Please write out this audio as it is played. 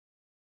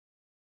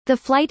The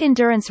flight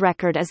endurance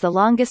record is the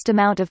longest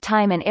amount of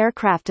time an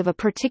aircraft of a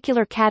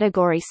particular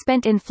category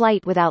spent in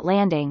flight without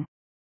landing.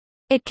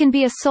 It can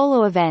be a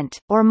solo event,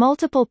 or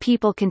multiple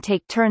people can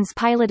take turns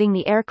piloting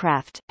the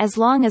aircraft, as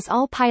long as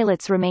all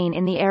pilots remain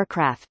in the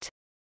aircraft.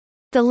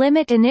 The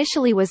limit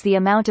initially was the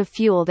amount of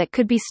fuel that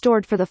could be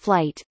stored for the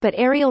flight, but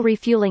aerial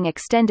refueling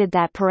extended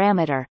that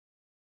parameter.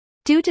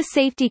 Due to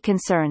safety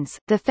concerns,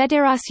 the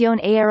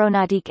Fédération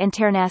Aéronautique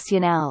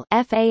Internationale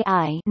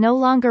 (FAI) no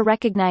longer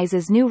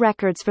recognizes new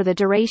records for the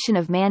duration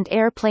of manned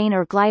airplane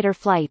or glider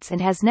flights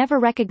and has never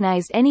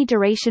recognized any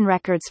duration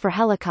records for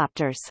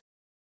helicopters.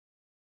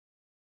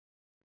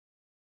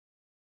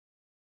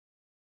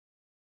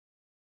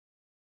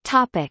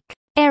 Topic: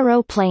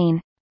 Aeroplane.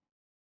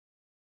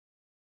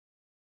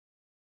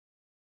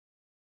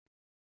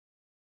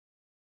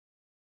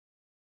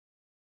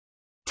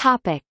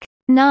 Topic: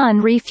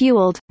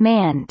 Non-refueled,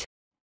 manned.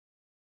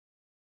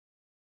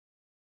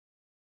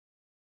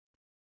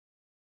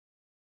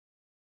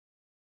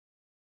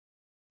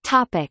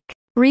 Topic: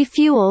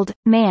 Refueled,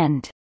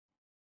 manned.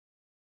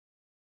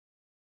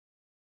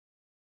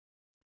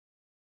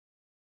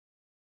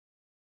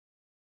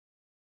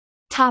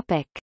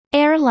 Topic: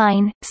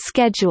 Airline,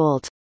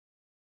 scheduled.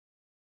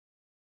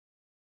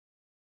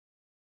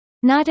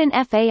 Not an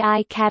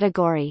FAI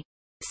category.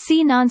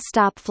 See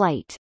non-stop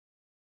flight.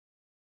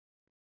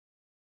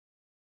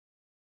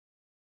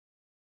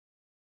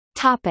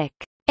 Topic: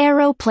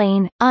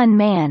 Aeroplane,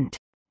 unmanned.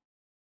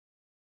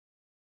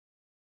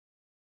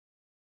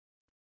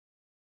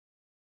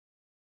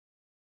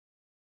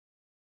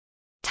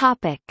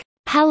 Topic: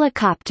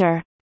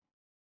 Helicopter.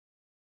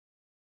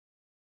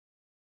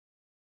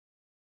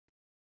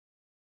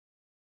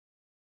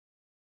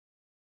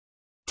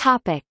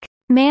 Topic: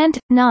 Manned,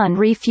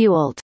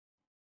 non-refueled.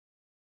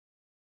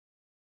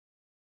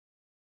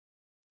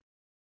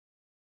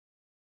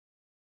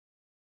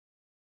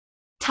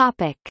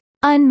 Topic: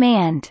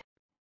 Unmanned.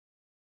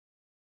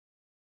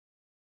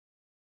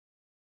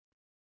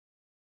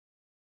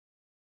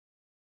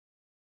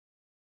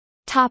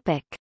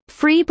 Topic: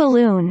 Free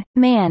balloon,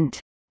 manned.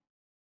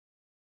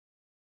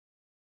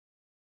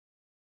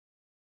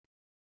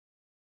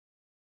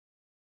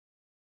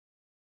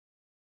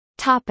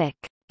 Topic: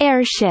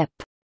 Airship.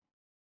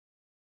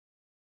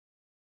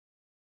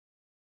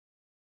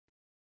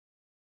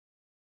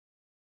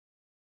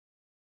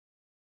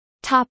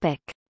 Topic: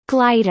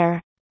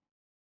 Glider.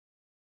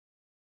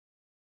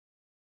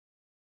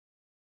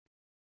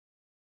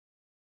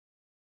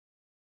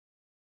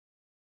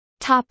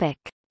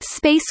 Topic: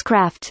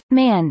 Spacecraft,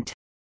 manned.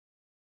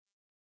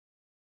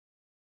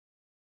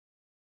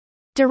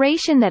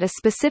 Duration that a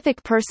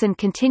specific person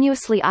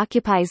continuously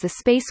occupies the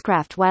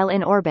spacecraft while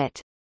in orbit.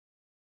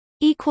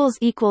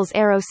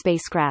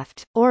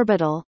 Aerospacecraft,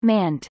 orbital,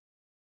 manned.